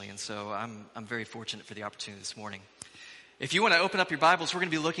And so I'm very fortunate for the opportunity this morning. If you want to open up your Bibles, we're going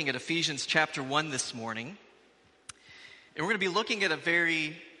to be looking at Ephesians chapter 1 this morning. And we're going to be looking at a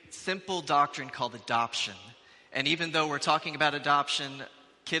very simple doctrine called adoption. And even though we're talking about adoption,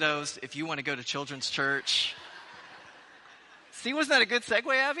 kiddos, if you want to go to children's church... See, wasn't that a good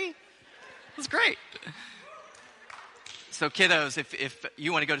segue, Abby? It was great. So kiddos, if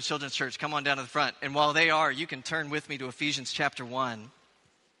you want to go to children's church, come on down to the front. And while they are, you can turn with me to Ephesians chapter 1.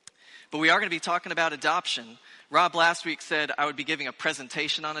 But we are going to be talking about adoption. Rob last week said I would be giving a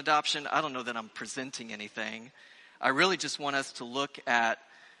presentation on adoption. I don't know that I'm presenting anything. I really just want us to look at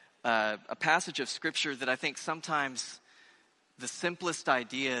a passage of Scripture that I think sometimes the simplest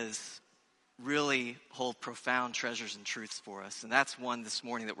ideas really hold profound treasures and truths for us. And that's one this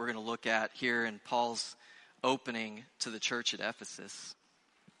morning that we're going to look at here in Paul's opening to the church at Ephesus.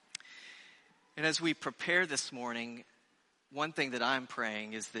 And as we prepare this morning, one thing that I'm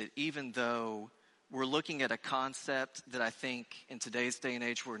praying is that even though we're looking at a concept that I think in today's day and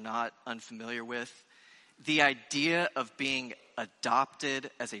age we're not unfamiliar with, the idea of being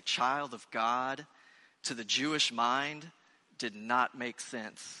adopted as a child of God to the Jewish mind did not make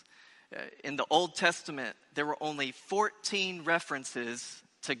sense. In the Old Testament, there were only 14 references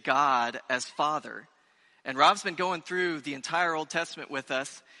to God as Father. And Rob's been going through the entire Old Testament with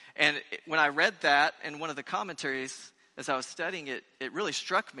us. And when I read that in one of the commentaries, as I was studying it, it really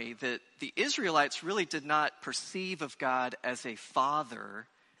struck me that the Israelites really did not perceive of God as a father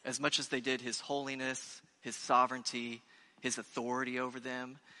as much as they did his holiness, his sovereignty, his authority over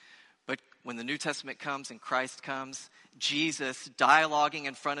them. But when the New Testament comes and Christ comes, Jesus, dialoguing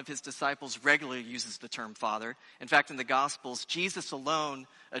in front of his disciples, regularly uses the term Father. In fact, in the Gospels, Jesus alone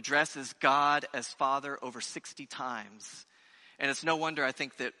addresses God as Father over 60 times. And it's no wonder, I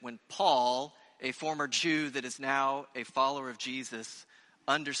think, that when Paul, a former Jew that is now a follower of Jesus,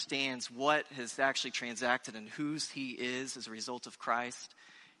 understands what has actually transacted and whose he is as a result of Christ,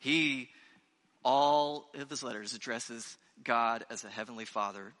 all of his letters addresses God as a heavenly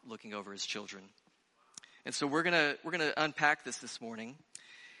Father looking over his children. And so we're gonna unpack this morning.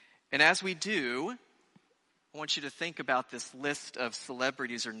 And as we do, I want you to think about this list of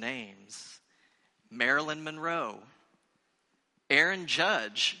celebrities or names. Marilyn Monroe, Aaron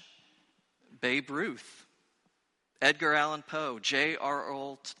Judge, Babe Ruth, Edgar Allan Poe,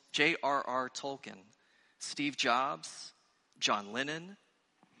 J.R.R. Tolkien, Steve Jobs, John Lennon,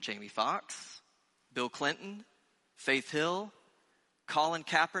 Jamie Foxx, Bill Clinton, Faith Hill, Colin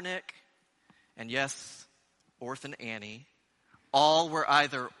Kaepernick, and yes, Orphan Annie. All were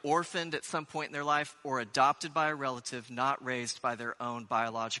either orphaned at some point in their life or adopted by a relative, not raised by their own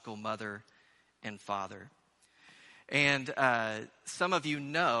biological mother and father. And some of you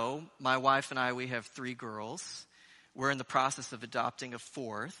know, my wife and I, we have 3 girls. We're in the process of adopting a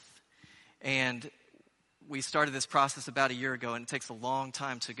 4th. And we started this process about a year ago, and it takes a long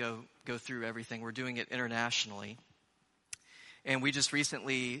time to go through everything. We're doing it internationally. And we just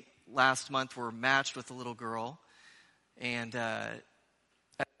recently, last month, were matched with a little girl. And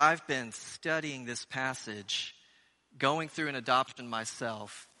I've been studying this passage, going through an adoption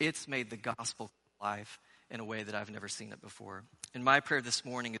myself. It's made the gospel alive in a way that I've never seen it before. And my prayer this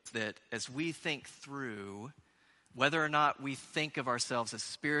morning is that as we think through whether or not we think of ourselves as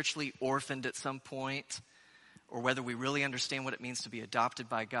spiritually orphaned at some point, or whether we really understand what it means to be adopted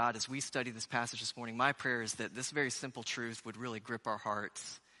by God, as we study this passage this morning, my prayer is that this very simple truth would really grip our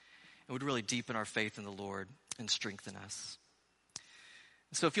hearts and would really deepen our faith in the Lord and strengthen us.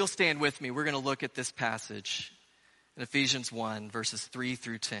 So if you'll stand with me, we're going to look at this passage in Ephesians 1, verses 3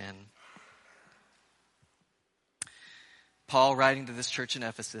 through 10. Paul, writing to this church in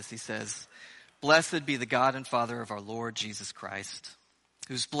Ephesus, he says, "Blessed be the God and Father of our Lord Jesus Christ,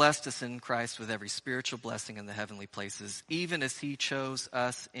 who's blessed us in Christ with every spiritual blessing in the heavenly places, even as he chose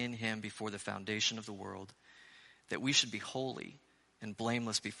us in him before the foundation of the world, that we should be holy and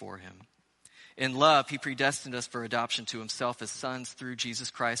blameless before him. In love, he predestined us for adoption to himself as sons through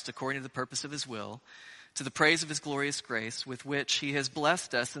Jesus Christ, according to the purpose of his will, to the praise of his glorious grace, with which he has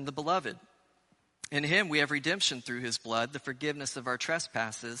blessed us in the beloved. In him we have redemption through his blood, the forgiveness of our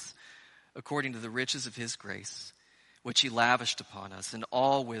trespasses, according to the riches of his grace, which he lavished upon us in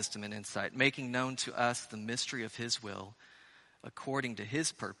all wisdom and insight, making known to us the mystery of his will, according to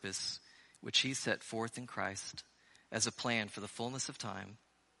his purpose, which he set forth in Christ, as a plan for the fullness of time,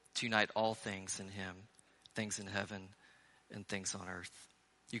 to unite all things in him, things in heaven and things on earth."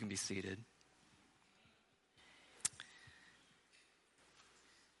 You can be seated.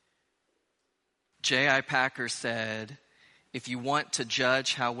 J.I. Packer said, "If you want to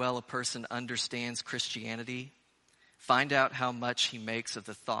judge how well a person understands Christianity, find out how much he makes of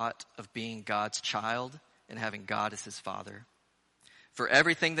the thought of being God's child and having God as his Father. For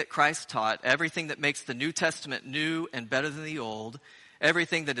everything that Christ taught, everything that makes the New Testament new and better than the Old,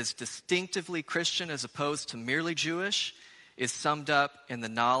 everything that is distinctively Christian as opposed to merely Jewish, is summed up in the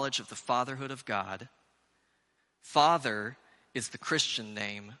knowledge of the fatherhood of God. Father is the Christian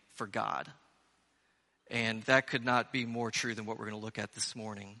name for God. And that could not be more true than what we're going to look at this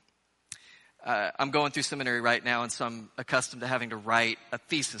morning. I'm going through seminary right now, and so I'm accustomed to having to write a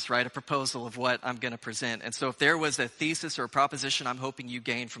thesis, write a proposal of what I'm going to present. And so if there was a thesis or a proposition I'm hoping you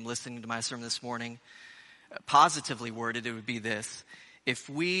gained from listening to my sermon this morning, positively worded, it would be this. If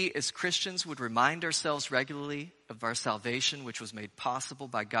we as Christians would remind ourselves regularly of our salvation, which was made possible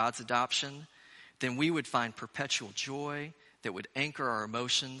by God's adoption, then we would find perpetual joy that would anchor our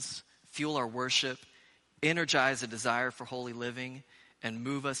emotions, fuel our worship, energize a desire for holy living, and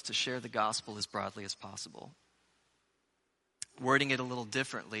move us to share the gospel as broadly as possible. Wording it a little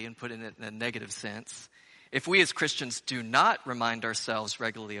differently and putting it in a negative sense, if we as Christians do not remind ourselves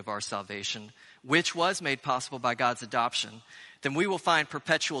regularly of our salvation, which was made possible by God's adoption, then we will find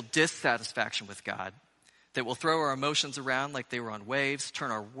perpetual dissatisfaction with God that will throw our emotions around like they were on waves,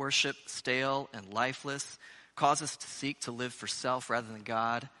 turn our worship stale and lifeless, cause us to seek to live for self rather than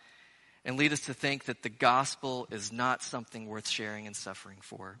God, and lead us to think that the gospel is not something worth sharing and suffering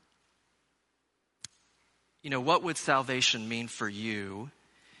for. You know, what would salvation mean for you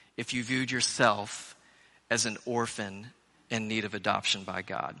if you viewed yourself as an orphan in need of adoption by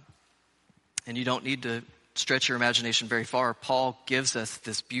God? And you don't need to stretch your imagination very far. Paul gives us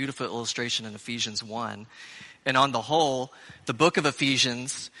this beautiful illustration in Ephesians 1. And on the whole, the book of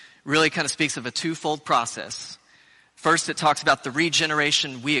Ephesians really kind of speaks of a twofold process. First, it talks about the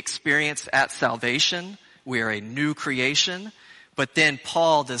regeneration we experience at salvation. We are a new creation. But then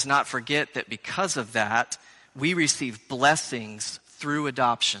Paul does not forget that because of that, we receive blessings through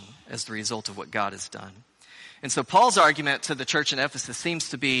adoption as the result of what God has done. And so Paul's argument to the church in Ephesus seems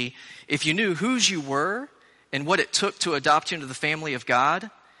to be, if you knew whose you were and what it took to adopt you into the family of God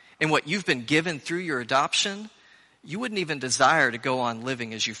and what you've been given through your adoption, you wouldn't even desire to go on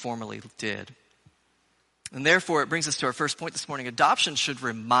living as you formerly did. And therefore, it brings us to our first point this morning. Adoption should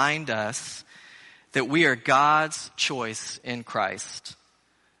remind us that we are God's choice in Christ.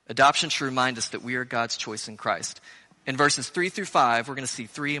 Adoption should remind us that we are God's choice in Christ. In verses 3 through 5, we're going to see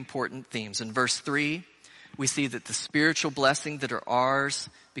three important themes. In verse 3, we see that the spiritual blessing that are ours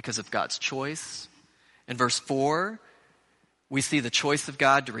because of God's choice. In verse 4, we see the choice of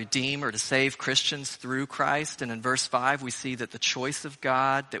God to redeem or to save Christians through Christ. And in verse 5, we see that the choice of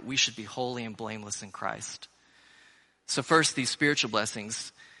God that we should be holy and blameless in Christ. So first, these spiritual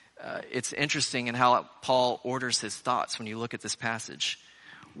blessings. It's interesting in how Paul orders his thoughts when you look at this passage.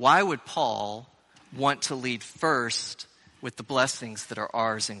 Why would Paul want to lead first with the blessings that are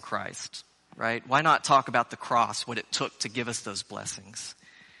ours in Christ? Right? Why not talk about the cross, what it took to give us those blessings?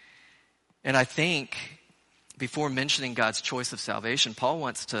 And I think before mentioning God's choice of salvation, Paul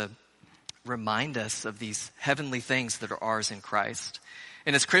wants to remind us of these heavenly things that are ours in Christ.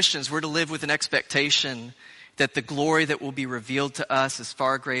 And as Christians, we're to live with an expectation that the glory that will be revealed to us is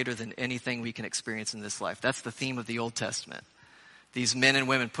far greater than anything we can experience in this life. That's the theme of the Old Testament. These men and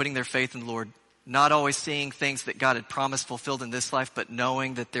women putting their faith in the Lord, not always seeing things that God had promised fulfilled in this life, but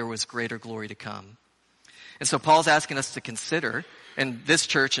knowing that there was greater glory to come. And so Paul's asking us to consider, in this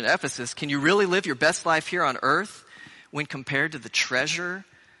church in Ephesus, can you really live your best life here on earth when compared to the treasure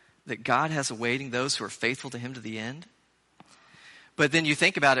that God has awaiting those who are faithful to him to the end? But then you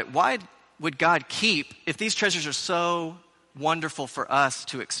think about it, why would God keep, if these treasures are so wonderful for us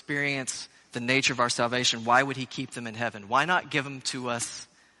to experience the nature of our salvation, why would he keep them in heaven? Why not give them to us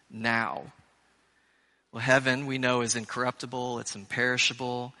now? Well, heaven, we know, is incorruptible, it's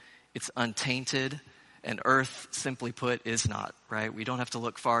imperishable, it's untainted, and earth, simply put, is not, right? We don't have to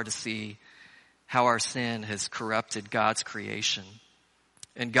look far to see how our sin has corrupted God's creation.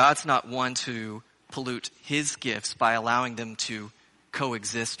 And God's not one to pollute his gifts by allowing them to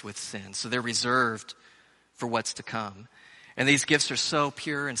coexist with sin. So they're reserved for what's to come. And these gifts are so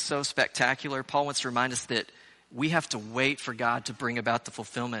pure and so spectacular. Paul wants to remind us that we have to wait for God to bring about the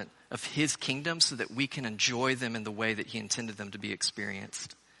fulfillment of his kingdom so that we can enjoy them in the way that he intended them to be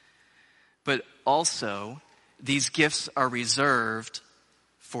experienced. But also, these gifts are reserved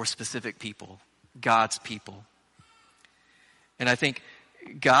for specific people, God's people. And I think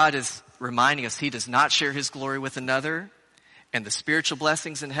God is reminding us he does not share his glory with another, and the spiritual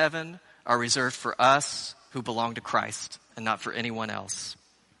blessings in heaven are reserved for us who belong to Christ and not for anyone else.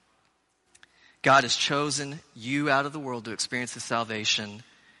 God has chosen you out of the world to experience his salvation,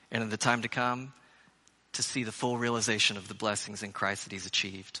 and in the time to come, to see the full realization of the blessings in Christ that he's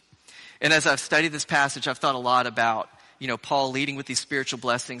achieved. And as I've studied this passage, I've thought a lot about, Paul leading with these spiritual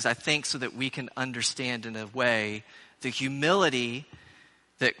blessings, I think so that we can understand in a way the humility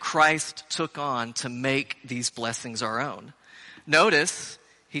that Christ took on to make these blessings our own. Notice,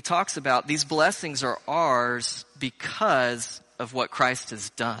 he talks about these blessings are ours because of what Christ has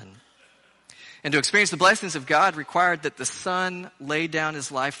done. And to experience the blessings of God required that the Son laid down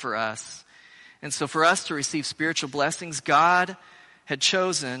his life for us. And so for us to receive spiritual blessings, God had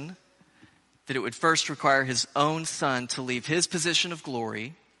chosen that it would first require his own Son to leave his position of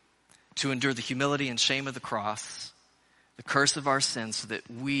glory, to endure the humility and shame of the cross, the curse of our sins, so that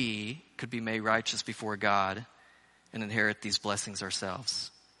we could be made righteous before God and inherit these blessings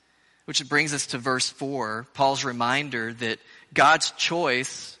ourselves. Which brings us to verse 4, Paul's reminder that God's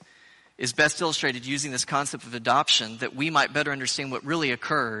choice is best illustrated using this concept of adoption, that we might better understand what really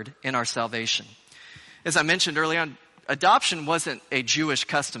occurred in our salvation. As I mentioned early on, adoption wasn't a Jewish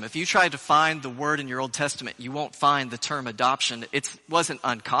custom. If you try to find the word in your Old Testament, you won't find the term adoption. It wasn't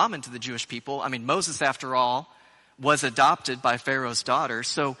uncommon to the Jewish people. I mean, Moses, after all, was adopted by Pharaoh's daughter.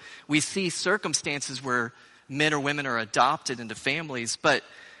 So we see circumstances where men or women are adopted into families. But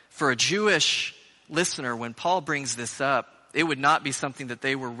for a Jewish listener, when Paul brings this up, it would not be something that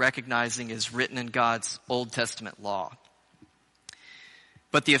they were recognizing as written in God's Old Testament law.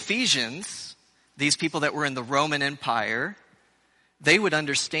 But the Ephesians, these people that were in the Roman Empire, they would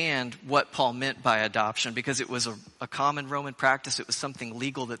understand what Paul meant by adoption because it was a common Roman practice. It was something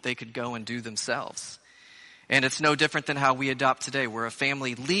legal that they could go and do themselves. And it's no different than how we adopt today, where a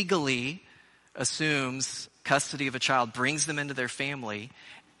family legally assumes custody of a child, brings them into their family,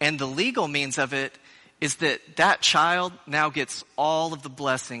 and the legal means of it is that child now gets all of the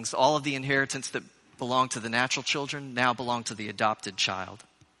blessings, all of the inheritance that belong to the natural children now belong to the adopted child.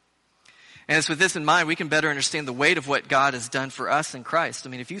 And it's with this in mind, we can better understand the weight of what God has done for us in Christ. I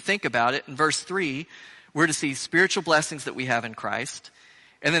mean, if you think about it, in verse 3, we're to see spiritual blessings that we have in Christ.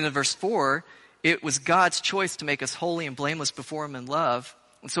 And then in verse 4, it was God's choice to make us holy and blameless before him in love.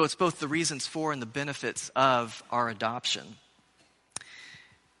 And so it's both the reasons for and the benefits of our adoption.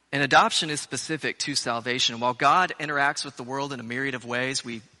 And adoption is specific to salvation. While God interacts with the world in a myriad of ways,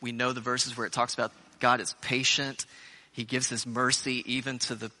 we know the verses where it talks about God is patient. He gives his mercy even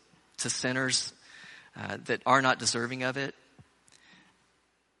to sinners that are not deserving of it.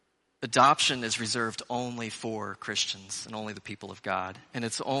 Adoption is reserved only for Christians and only the people of God. And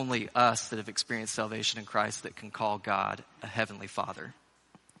it's only us that have experienced salvation in Christ that can call God a heavenly Father.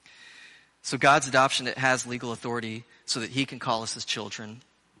 So God's adoption, it has legal authority so that he can call us his children.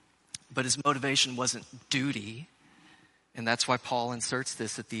 But his motivation wasn't duty. And that's why Paul inserts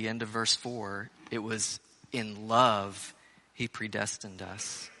this at the end of verse 4. It was in love he predestined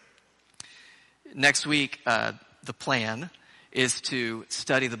us. Next week, the plan is to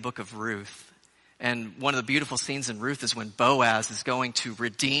study the book of Ruth. And one of the beautiful scenes in Ruth is when Boaz is going to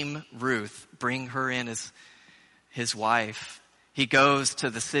redeem Ruth, bring her in as his wife. He goes to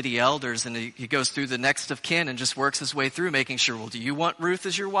the city elders and he goes through the next of kin and just works his way through making sure, well, do you want Ruth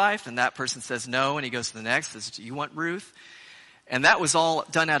as your wife? And that person says no. And he goes to the next, says, do you want Ruth? And that was all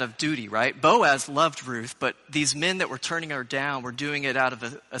done out of duty, right? Boaz loved Ruth, but these men that were turning her down were doing it out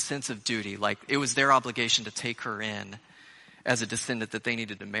of a sense of duty. Like it was their obligation to take her in as a descendant that they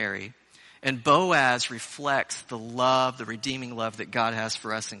needed to marry. And Boaz reflects the love, the redeeming love that God has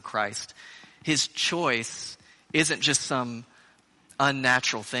for us in Christ. His choice isn't just some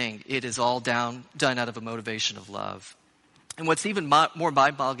unnatural thing. It is all done out of a motivation of love. And what's even more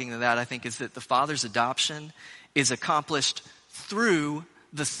mind-boggling than that, I think, is that the Father's adoption is accomplished through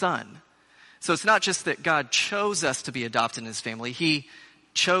the Son. So it's not just that God chose us to be adopted in his family. He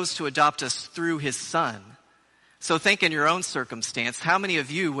chose to adopt us through his Son. So think in your own circumstance, how many of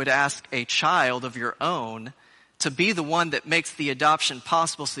you would ask a child of your own to be the one that makes the adoption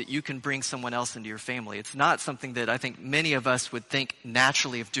possible so that you can bring someone else into your family? It's not something that I think many of us would think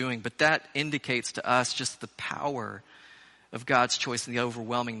naturally of doing, but that indicates to us just the power of God's choice and the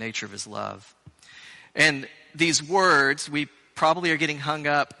overwhelming nature of his love. And these words, we probably are getting hung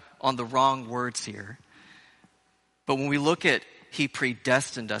up on the wrong words here. But when we look at he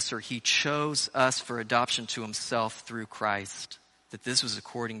predestined us, or he chose us for adoption to himself through Christ, that this was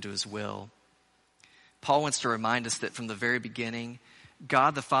according to his will. Paul wants to remind us that from the very beginning,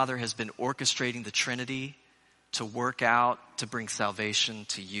 God the Father has been orchestrating the Trinity to work out, to bring salvation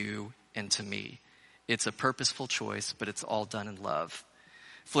to you and to me. It's a purposeful choice, but it's all done in love.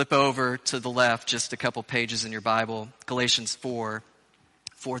 Flip over to the left just a couple pages in your Bible, Galatians 4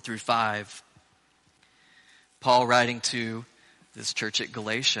 through 5. Paul writing to this church at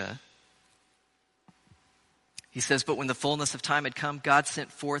Galatia. He says, but when the fullness of time had come, God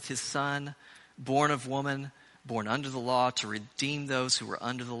sent forth his Son, born of woman, born under the law, to redeem those who were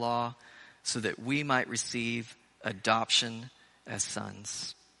under the law, so that we might receive adoption as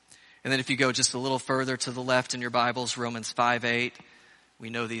sons. And then if you go just a little further to the left in your Bibles, Romans 5:8, we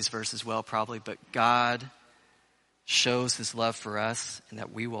know these verses well probably, but God shows his love for us, and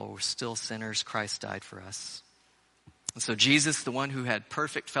that we while we're still sinners, Christ died for us. And so Jesus, the one who had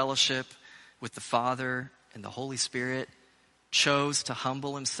perfect fellowship with the Father and the Holy Spirit, chose to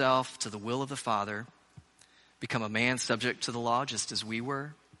humble himself to the will of the Father, become a man subject to the law just as we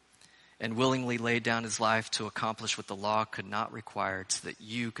were, and willingly laid down his life to accomplish what the law could not require, so that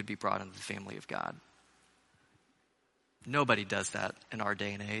you could be brought into the family of God. Nobody does that in our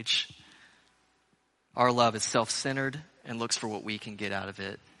day and age. Our love is self-centered and looks for what we can get out of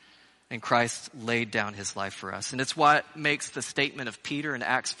it. And Christ laid down his life for us. And it's what makes the statement of Peter in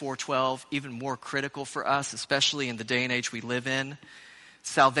Acts 4:12 even more critical for us, especially in the day and age we live in.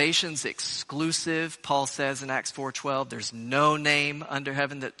 Salvation's exclusive, Paul says in Acts 4:12. There's no name under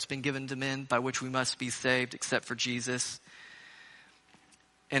heaven that's been given to men by which we must be saved except for Jesus.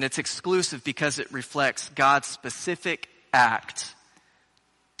 And it's exclusive because it reflects God's specific act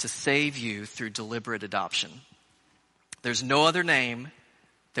to save you through deliberate adoption. There's no other name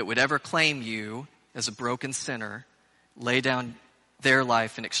that would ever claim you as a broken sinner, lay down their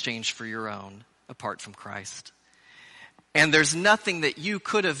life in exchange for your own, apart from Christ. And there's nothing that you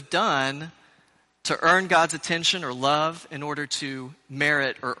could have done to earn God's attention or love in order to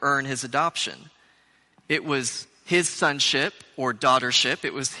merit or earn his adoption. It was his sonship or daughtership.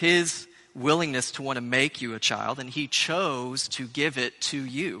 It was his willingness to want to make you a child, and he chose to give it to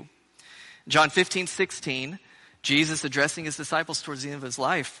you. John 15:16, Jesus, addressing his disciples towards the end of his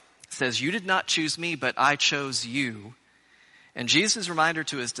life, says, you did not choose me, but I chose you. And Jesus' reminder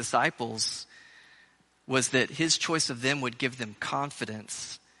to his disciples was that his choice of them would give them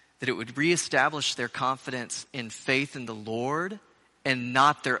confidence, that it would reestablish their confidence in faith in the Lord and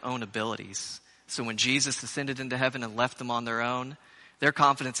not their own abilities. So when Jesus ascended into heaven and left them on their own, their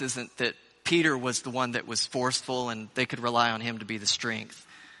confidence isn't that Peter was the one that was forceful and they could rely on him to be the strength.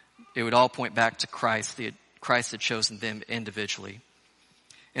 It would all point back to Christ. Christ had chosen them individually.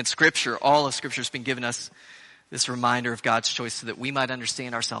 In Scripture, all of Scripture has been given us this reminder of God's choice so that we might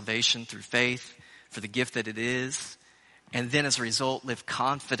understand our salvation through faith for the gift that it is, and then as a result live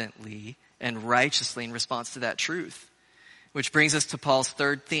confidently and righteously in response to that truth. Which brings us to Paul's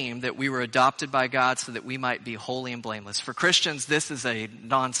third theme, that we were adopted by God so that we might be holy and blameless. For Christians, this is a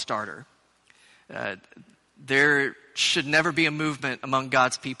non-starter. There should never be a movement among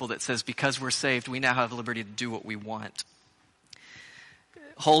God's people that says because we're saved, we now have liberty to do what we want.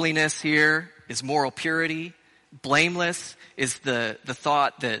 Holiness here is moral purity. Blameless is the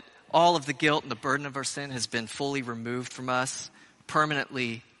thought that all of the guilt and the burden of our sin has been fully removed from us,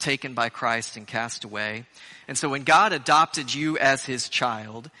 permanently taken by Christ and cast away. And so when God adopted you as his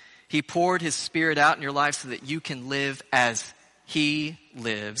child, he poured his Spirit out in your life so that you can live as he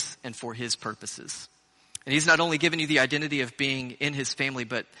lives and for his purposes. And he's not only given you the identity of being in his family,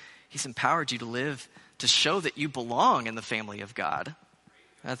 but he's empowered you to live to show that you belong in the family of God.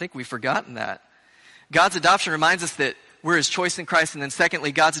 I think we've forgotten that. God's adoption reminds us that we're his choice in Christ. And then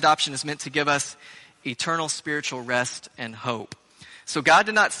secondly, God's adoption is meant to give us eternal spiritual rest and hope. So God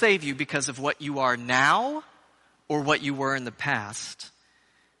did not save you because of what you are now or what you were in the past.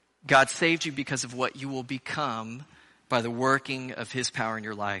 God saved you because of what you will become by the working of his power in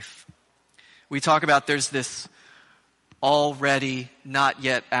your life. We talk about there's this already not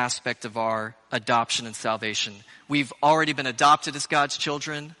yet aspect of our adoption and salvation. We've already been adopted as God's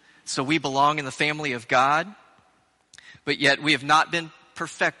children, so we belong in the family of God, but yet we have not been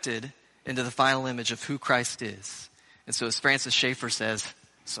perfected into the final image of who Christ is. And so as Francis Schaeffer says,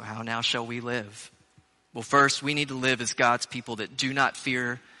 so how now shall we live? Well, first, we need to live as God's people that do not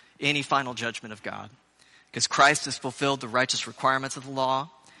fear any final judgment of God, because Christ has fulfilled the righteous requirements of the law.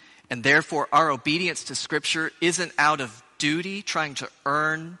 And therefore, our obedience to Scripture isn't out of duty, trying to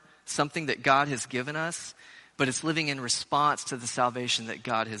earn something that God has given us, but it's living in response to the salvation that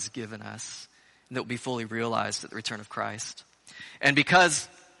God has given us, and that will be fully realized at the return of Christ. And because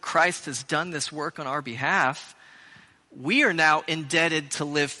Christ has done this work on our behalf, we are now indebted to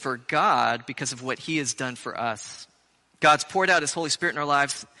live for God because of what he has done for us. God's poured out his Holy Spirit in our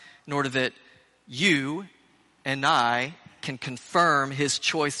lives in order that you and I can confirm his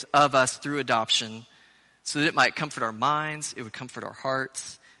choice of us through adoption, so that it might comfort our minds, it would comfort our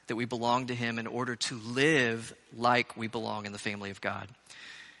hearts, that we belong to him in order to live like we belong in the family of God.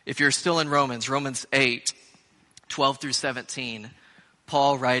 If you're still in Romans 8, 12 through 17,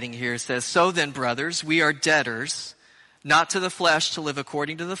 Paul writing here says, "So then, brothers, we are debtors, not to the flesh to live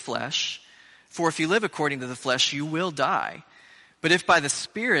according to the flesh. For if you live according to the flesh, you will die. But if by the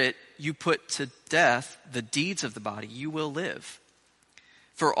Spirit you put to death the deeds of the body, you will live.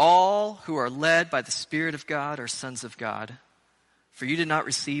 For all who are led by the Spirit of God are sons of God. For you did not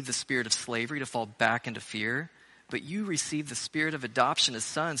receive the spirit of slavery to fall back into fear, but you received the spirit of adoption as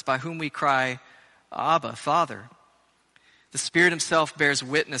sons, by whom we cry, Abba, Father. The Spirit himself bears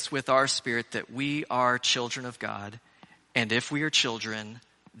witness with our spirit that we are children of God, and if we are children,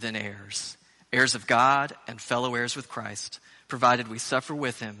 then heirs, heirs of God and fellow heirs with Christ, provided we suffer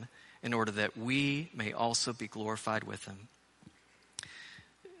with him, in order that we may also be glorified with him."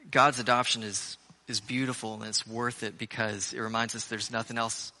 God's adoption is beautiful, and it's worth it because it reminds us there's nothing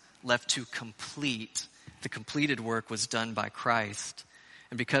else left to complete. The completed work was done by Christ.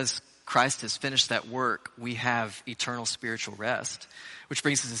 And because Christ has finished that work, we have eternal spiritual rest. Which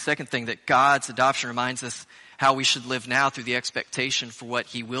brings us to the second thing, that God's adoption reminds us how we should live now through the expectation for what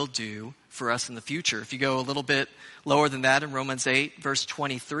he will do for us in the future. If you go a little bit lower than that in Romans 8, verse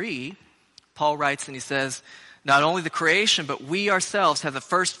 23, Paul writes and he says, "Not only the creation, but we ourselves have the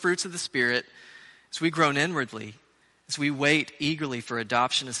first fruits of the Spirit as we groan inwardly, as we wait eagerly for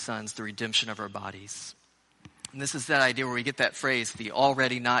adoption as sons, the redemption of our bodies." And this is that idea where we get that phrase, the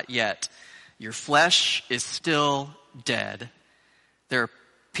already not yet. Your flesh is still dead. There are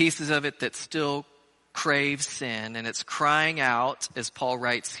pieces of it that still crave sin, and it's crying out, as Paul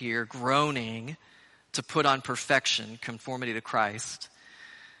writes here, groaning to put on perfection, conformity to Christ.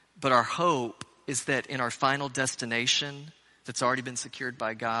 But our hope is that in our final destination that's already been secured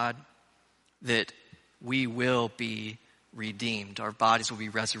by God, that we will be redeemed. Our bodies will be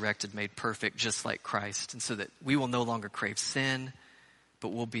resurrected, made perfect, just like Christ. And so that we will no longer crave sin, but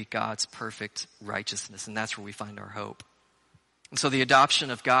we'll be God's perfect righteousness. And that's where we find our hope. And so the adoption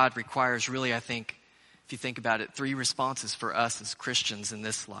of God requires really, I think, if you think about it, three responses for us as Christians in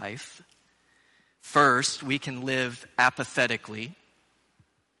this life. First, we can live apathetically.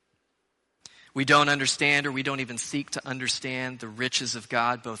 We don't understand, or we don't even seek to understand the riches of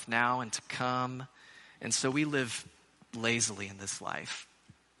God both now and to come. And so we live lazily in this life.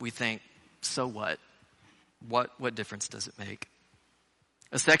 We think, so what? What difference does it make?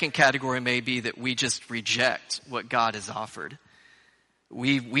 A second category may be that we just reject what God has offered.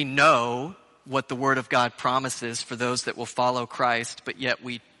 We know what the Word of God promises for those that will follow Christ, but yet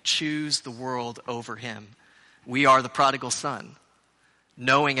we choose the world over him. We are the prodigal son.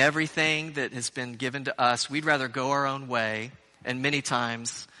 Knowing everything that has been given to us, we'd rather go our own way, and many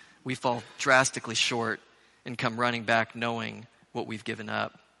times we fall drastically short and come running back knowing what we've given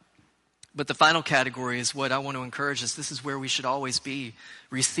up. But the final category is what I want to encourage us. This is where we should always be,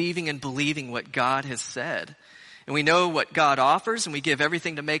 receiving and believing what God has said. And we know what God offers, and we give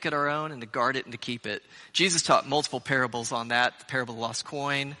everything to make it our own and to guard it and to keep it. Jesus taught multiple parables on that. The parable of the lost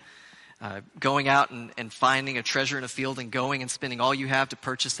coin, going out and finding a treasure in a field and going and spending all you have to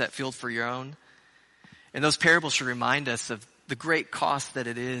purchase that field for your own. And those parables should remind us of the great cost that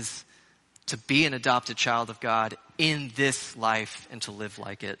it is to be an adopted child of God in this life and to live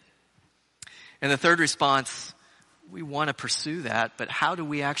like it. And the third response, we want to pursue that, but how do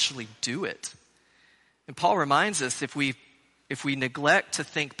we actually do it? And Paul reminds us if we neglect to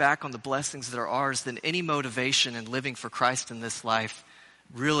think back on the blessings that are ours, then any motivation in living for Christ in this life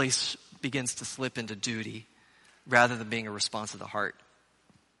really begins to slip into duty rather than being a response of the heart.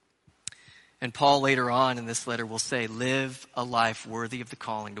 And Paul later on in this letter will say, live a life worthy of the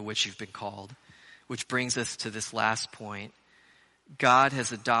calling to which you've been called, which brings us to this last point. God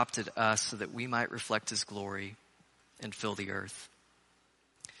has adopted us so that we might reflect his glory and fill the earth.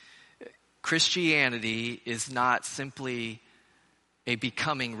 Christianity is not simply a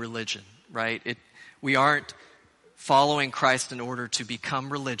becoming religion, right? We aren't following Christ in order to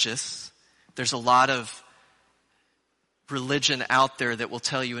become religious. There's a lot of religion out there that will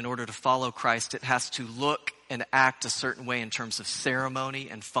tell you in order to follow Christ, it has to look and act a certain way in terms of ceremony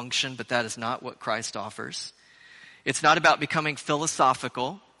and function, but that is not what Christ offers. It's not about becoming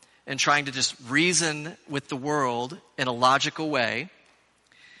philosophical and trying to just reason with the world in a logical way.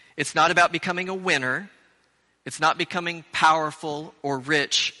 It's not about becoming a winner. It's not becoming powerful or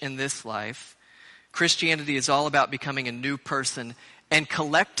rich in this life. Christianity is all about becoming a new person and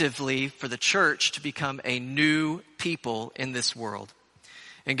collectively for the church to become a new people in this world.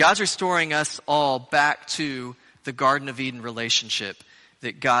 And God's restoring us all back to the Garden of Eden relationship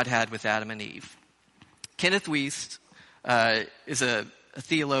that God had with Adam and Eve. Kenneth Wuest is a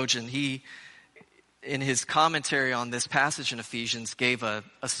theologian. He, in his commentary on this passage in Ephesians, gave a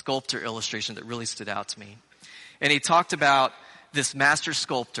sculptor illustration that really stood out to me. And he talked about this master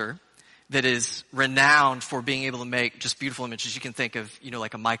sculptor that is renowned for being able to make just beautiful images. You can think of,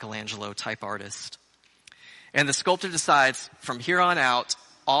 like a Michelangelo type artist. And the sculptor decides, from here on out,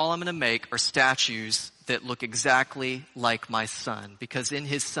 all I'm going to make are statues that look exactly like my son, because in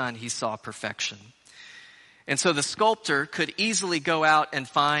his son he saw perfection. And so the sculptor could easily go out and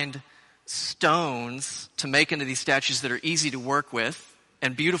find stones to make into these statues that are easy to work with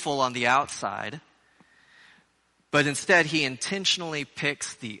and beautiful on the outside. But instead, he intentionally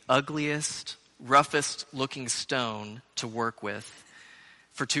picks the ugliest, roughest looking stone to work with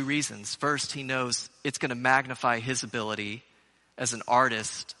for two reasons. First, he knows it's going to magnify his ability as an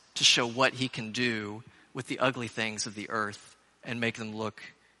artist to show what he can do with the ugly things of the earth and make them look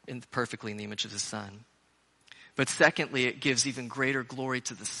perfectly in the image of his son. But secondly, it gives even greater glory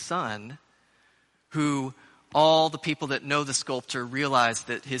to the son, who all the people that know the sculptor realize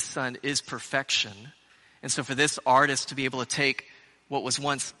that his son is perfection. And so for this artist to be able to take what was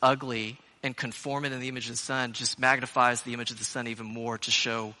once ugly and conform it in the image of the son just magnifies the image of the son even more to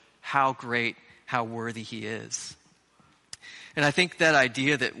show how great, how worthy he is. And I think that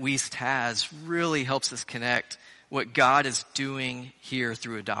idea that Wuest has really helps us connect what God is doing here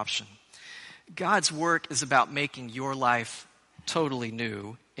through adoption. God's work is about making your life totally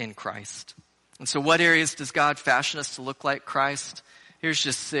new in Christ. And so what areas does God fashion us to look like Christ? Here's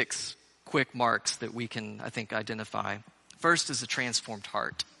just 6 quick marks that we can, I think, identify. First is a transformed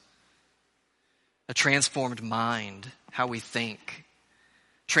heart, a transformed mind, how we think,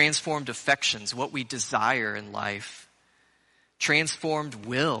 transformed affections, what we desire in life, transformed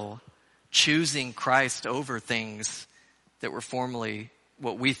will, choosing Christ over things that were formerly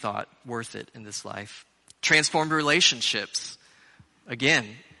what we thought worth it in this life. Transformed relationships. Again,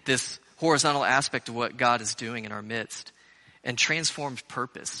 this horizontal aspect of what God is doing in our midst. And transformed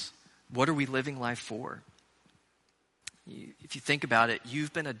purpose. What are we living life for? If you think about it,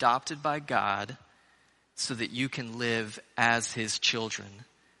 you've been adopted by God so that you can live as his children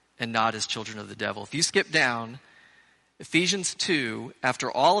and not as children of the devil. If you skip down, Ephesians 2,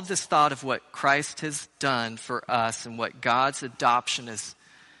 after all of this thought of what Christ has done for us and what God's adoption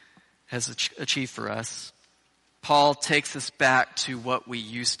has achieved for us, Paul takes us back to what we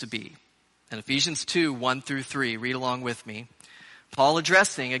used to be. In Ephesians 2, 1 through 3, read along with me. Paul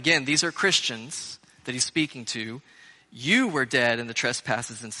addressing, again, these are Christians that he's speaking to. You were dead in the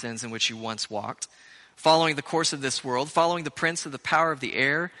trespasses and sins in which you once walked, following the course of this world, following the prince of the power of the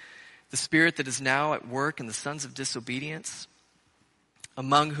air, the spirit that is now at work in the sons of disobedience,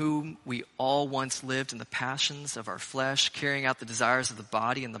 among whom we all once lived in the passions of our flesh, carrying out the desires of the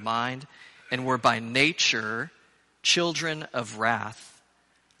body and the mind, and were by nature children of wrath,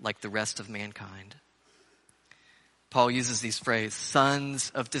 like the rest of mankind. Paul uses these phrases, sons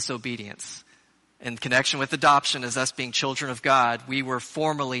of disobedience. In connection with adoption as us being children of God, we were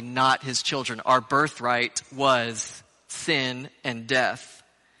formerly not his children. Our birthright was sin and death.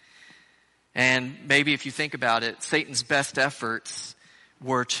 And maybe if you think about it, Satan's best efforts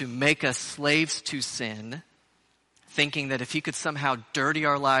were to make us slaves to sin, thinking that if he could somehow dirty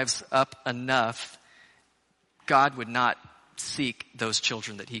our lives up enough, God would not seek those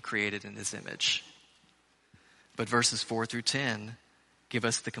children that he created in his image. But verses 4 through 10 give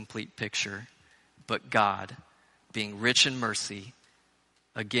us the complete picture. But God, being rich in mercy,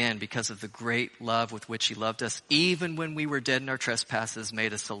 again, because of the great love with which he loved us, even when we were dead in our trespasses,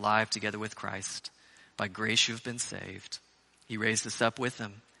 made us alive together with Christ. By grace you have been saved. He raised us up with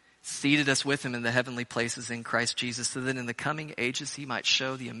him, seated us with him in the heavenly places in Christ Jesus, so that in the coming ages he might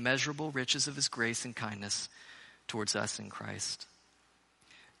show the immeasurable riches of his grace and kindness towards us in Christ.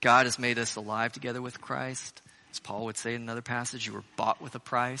 God has made us alive together with Christ. As Paul would say in another passage, you were bought with a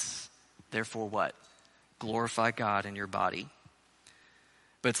price. Therefore what? Glorify God in your body.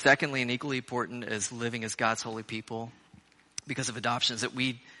 But secondly, and equally important as living as God's holy people, because of adoption, is that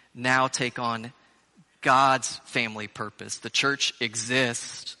we now take on God's family purpose. The church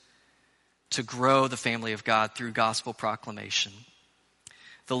exists to grow the family of God through gospel proclamation.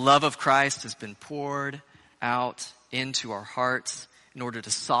 The love of Christ has been poured out into our hearts in order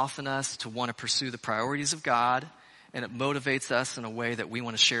to soften us to want to pursue the priorities of God, and it motivates us in a way that we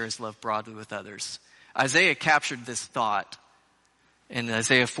want to share his love broadly with others. Isaiah captured this thought in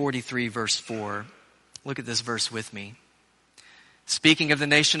Isaiah 43, verse 4. Look at this verse with me. Speaking of the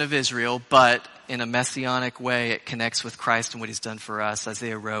nation of Israel, but in a messianic way, it connects with Christ and what he's done for us.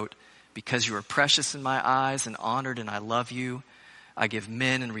 Isaiah wrote, because you are precious in my eyes and honored, and I love you, I give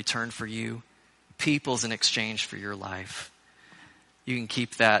men in return for you, peoples in exchange for your life. You can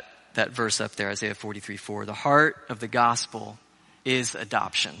keep that verse up there, Isaiah 43, 4. The heart of the gospel is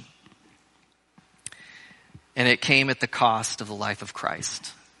adoption. and it came at the cost of the life of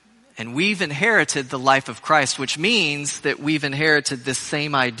Christ. And we've inherited the life of Christ, which means that we've inherited this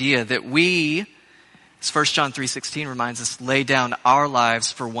same idea that we, as 1 John 3:16 reminds us, lay down our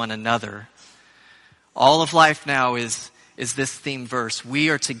lives for one another. All of life now is this theme verse. We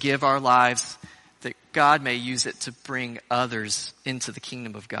are to give our lives that God may use it to bring others into the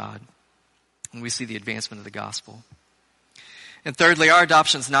kingdom of God. And we see the advancement of the gospel. And thirdly, our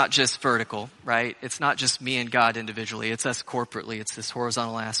adoption is not just vertical, right? It's not just me and God individually. It's us corporately. It's this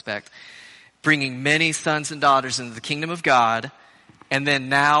horizontal aspect. Bringing many sons and daughters into the kingdom of God. And then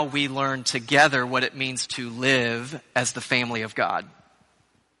now we learn together what it means to live as the family of God.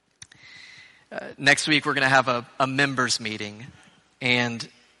 Next week, we're going to have a members meeting. And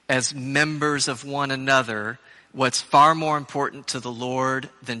as members of one another, what's far more important to the Lord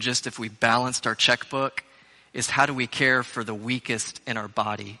than just if we balanced our checkbook is how do we care for the weakest in our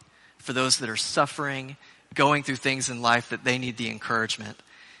body, for those that are suffering, going through things in life that they need the encouragement.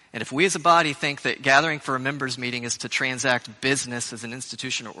 And if we as a body think that gathering for a members meeting is to transact business as an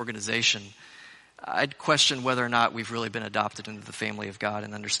institution or organization, I'd question whether or not we've really been adopted into the family of God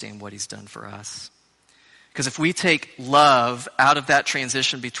and understand what he's done for us. Because if we take love out of that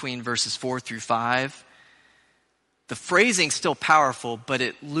transition between verses 4 through 5, the phrasing's still powerful, but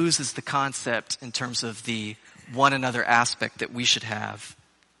it loses the concept in terms of the one another aspect that we should have.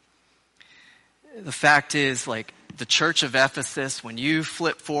 The fact is, like the church of Ephesus, when you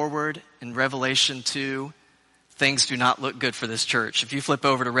flip forward in Revelation 2, things do not look good for this church. If you flip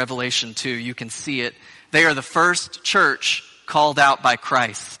over to Revelation 2, you can see it. They are the first church called out by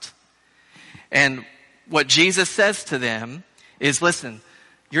Christ. And what Jesus says to them is, listen,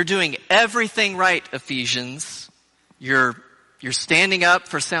 you're doing everything right, Ephesians. You're standing up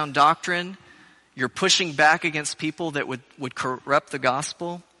for sound doctrine. You're pushing back against people that would corrupt the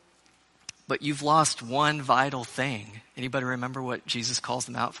gospel. But you've lost one vital thing. Anybody remember what Jesus calls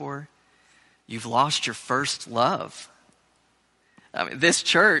them out for? You've lost your first love. I mean, this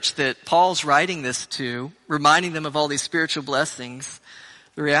church that Paul's writing this to, reminding them of all these spiritual blessings,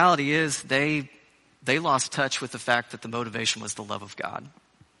 the reality is they lost touch with the fact that the motivation was the love of God.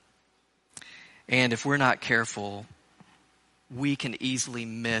 And if we're not careful, we can easily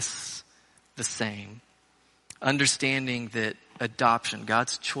miss the same. Understanding that adoption,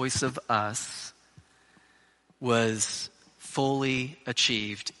 God's choice of us, was fully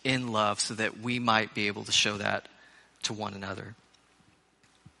achieved in love so that we might be able to show that to one another.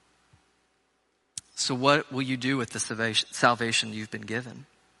 So what will you do with the salvation you've been given?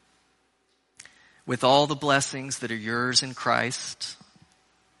 With all the blessings that are yours in Christ,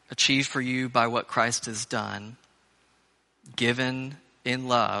 achieved for you by what Christ has done, given in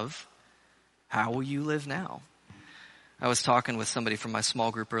love, how will you live now? I was talking with somebody from my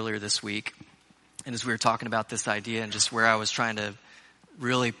small group earlier this week, and as we were talking about this idea and just where I was trying to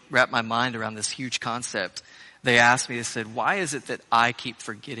really wrap my mind around this huge concept, they asked me, they said, why is it that I keep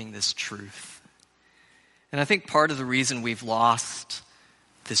forgetting this truth? And I think part of the reason we've lost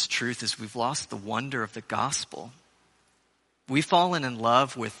this truth is we've lost the wonder of the gospel. We've fallen in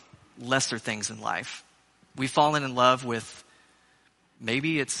love with lesser things in life. We've fallen in love with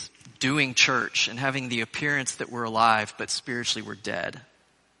maybe it's doing church and having the appearance that we're alive, but spiritually we're dead.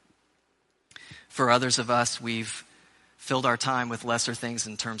 For others of us, we've filled our time with lesser things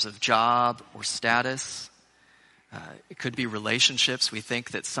in terms of job or status. It could be relationships. We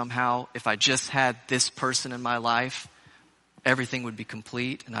think that somehow if I just had this person in my life, everything would be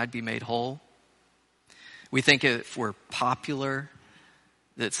complete and I'd be made whole. We think if we're popular,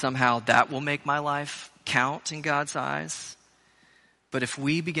 that somehow that will make my life count in God's eyes. But if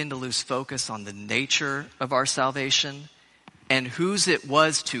we begin to lose focus on the nature of our salvation and whose it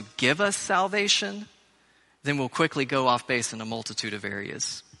was to give us salvation, then we'll quickly go off base in a multitude of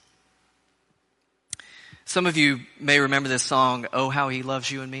areas. Some of you may remember this song, Oh, How He Loves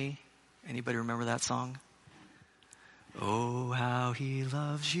You and Me. Anybody remember that song? Oh, how He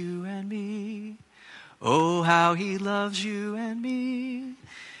loves you and me. Oh, how He loves you and me.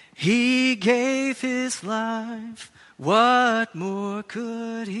 He gave His life. What more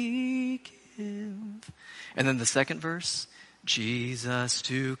could He give? And then the second verse. Jesus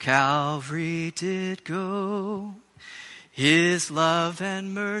to Calvary did go, His love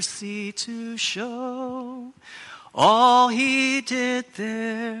and mercy to show. All He did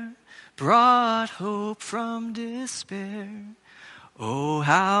there brought hope from despair. Oh,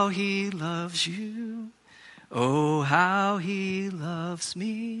 how He loves you. Oh, how He loves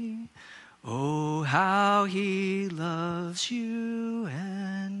me. Oh, how He loves you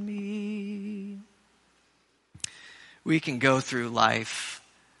and me. We can go through life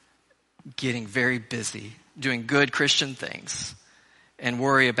getting very busy, doing good Christian things, and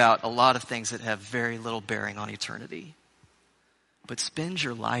worry about a lot of things that have very little bearing on eternity. But spend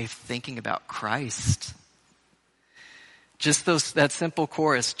your life thinking about Christ. Just that simple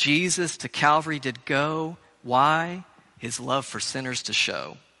chorus, Jesus to Calvary did go. Why? His love for sinners to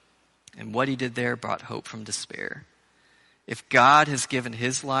show. And what he did there brought hope from despair. If God has given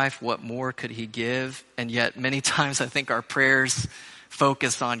his life, what more could he give? And yet many times I think our prayers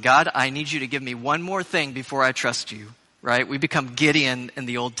focus on, God, I need you to give me one more thing before I trust you, right? We become Gideon in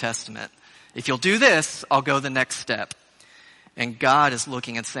the Old Testament. If you'll do this, I'll go the next step. And God is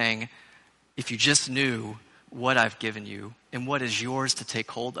looking and saying, if you just knew what I've given you and what is yours to take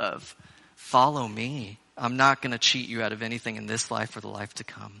hold of, follow me. I'm not going to cheat you out of anything in this life or the life to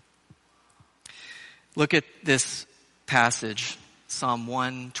come. Look at this passage, Psalm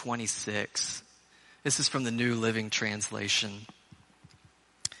 126. This is from the New Living Translation.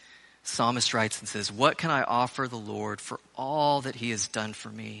 Psalmist writes and says, what can I offer the Lord for all that he has done for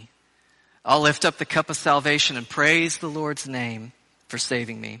me? I'll lift up the cup of salvation and praise the Lord's name for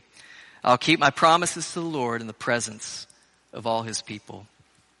saving me. I'll keep my promises to the Lord in the presence of all his people.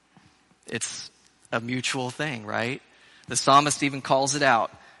 It's a mutual thing, right? The psalmist even calls it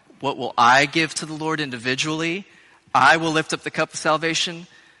out. What will I give to the Lord individually? I will lift up the cup of salvation.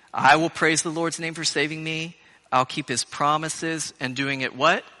 I will praise the Lord's name for saving me. I'll keep his promises, and doing it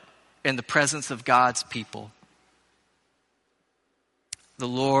what? In the presence of God's people. The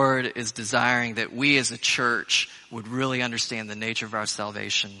Lord is desiring that we as a church would really understand the nature of our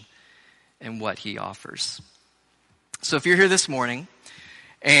salvation and what he offers. So if you're here this morning,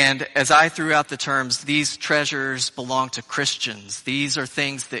 and as I threw out the terms, these treasures belong to Christians. These are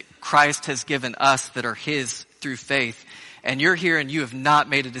things that Christ has given us that are his through faith. And you're here and you have not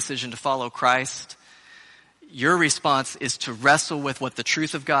made a decision to follow Christ. Your response is to wrestle with what the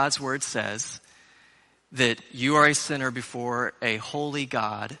truth of God's word says, that you are a sinner before a holy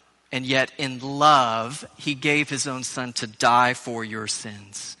God, and yet in love, he gave his own son to die for your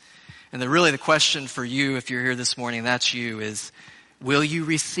sins. And the question for you, if you're here this morning, and that's you, is will you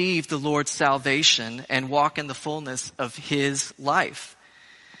receive the Lord's salvation and walk in the fullness of his life?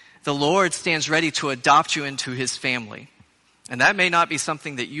 The Lord stands ready to adopt you into his family. And that may not be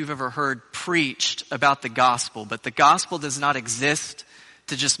something that you've ever heard preached about the gospel, but the gospel does not exist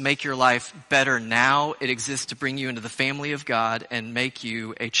to just make your life better now. It exists to bring you into the family of God and make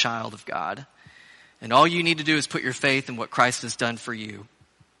you a child of God. And all you need to do is put your faith in what Christ has done for you.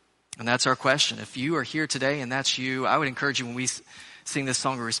 And that's our question. If you are here today and that's you, I would encourage you when we sing this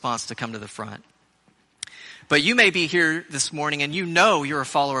song of response to come to the front. But you may be here this morning and you know you're a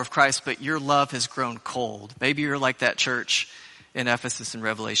follower of Christ, but your love has grown cold. Maybe you're like that church in Ephesus in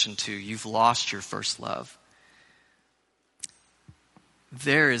Revelation 2. You've lost your first love.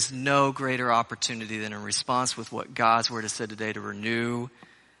 There is no greater opportunity than in response with what God's word has said today to renew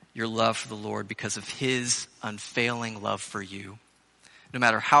your love for the Lord because of his unfailing love for you. No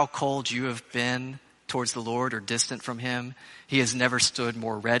matter how cold you have been towards the Lord or distant from him, he has never stood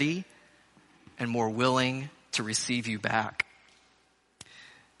more ready and more willing to receive you back.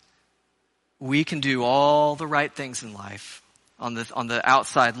 We can do all the right things in life. On the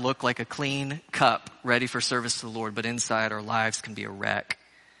outside look like a clean cup ready for service to the Lord, but inside our lives can be a wreck.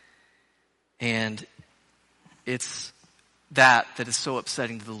 And it's that is so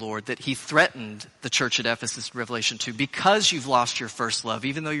upsetting to the Lord that he threatened the church at Ephesus in Revelation 2. Because you've lost your first love,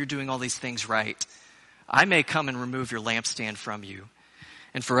 even though you're doing all these things right, I may come and remove your lampstand from you.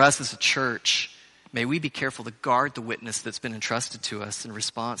 And for us as a church, may we be careful to guard the witness that's been entrusted to us in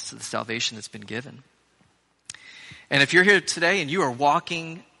response to the salvation that's been given. And if you're here today and you are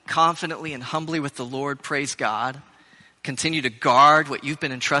walking confidently and humbly with the Lord, praise God. Continue to guard what you've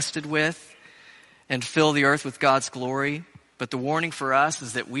been entrusted with and fill the earth with God's glory. But the warning for us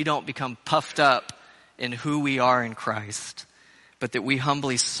is that we don't become puffed up in who we are in Christ, but that we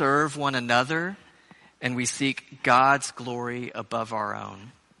humbly serve one another and we seek God's glory above our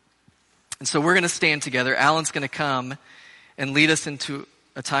own. And so we're going to stand together. Alan's going to come and lead us into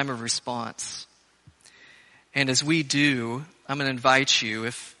a time of response. And as we do, I'm going to invite you,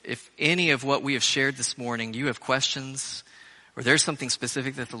 if any of what we have shared this morning, you have questions, or there's something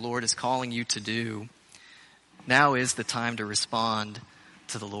specific that the Lord is calling you to do, now is the time to respond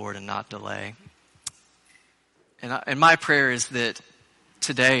to the Lord and not delay. And my prayer is that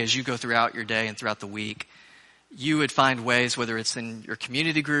today, as you go throughout your day and throughout the week, you would find ways, whether it's in your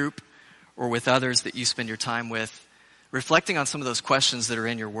community group or with others that you spend your time with, reflecting on some of those questions that are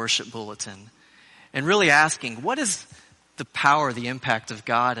in your worship bulletin. And really asking, what is the power, the impact of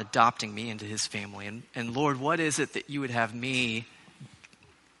God adopting me into his family? And Lord, what is it that you would have me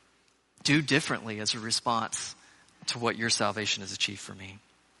do differently as a response to what your salvation has achieved for me.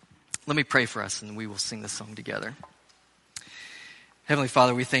 Let me pray for us, and we will sing this song together. Heavenly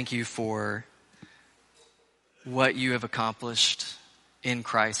Father, we thank you for what you have accomplished in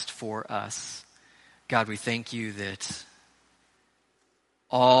Christ for us. God, we thank you that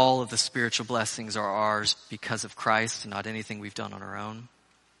all of the spiritual blessings are ours because of Christ and not anything we've done on our own.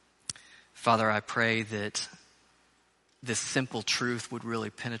 Father, I pray that this simple truth would really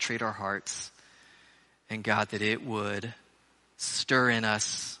penetrate our hearts, and God, that it would stir in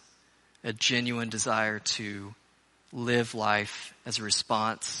us a genuine desire to live life as a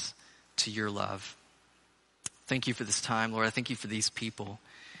response to your love. Thank you for this time, Lord. I thank you for these people.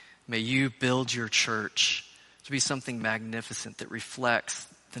 May you build your church to be something magnificent that reflects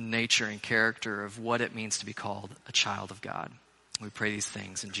the nature and character of what it means to be called a child of God. We pray these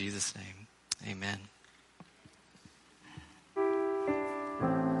things in Jesus' name. Amen.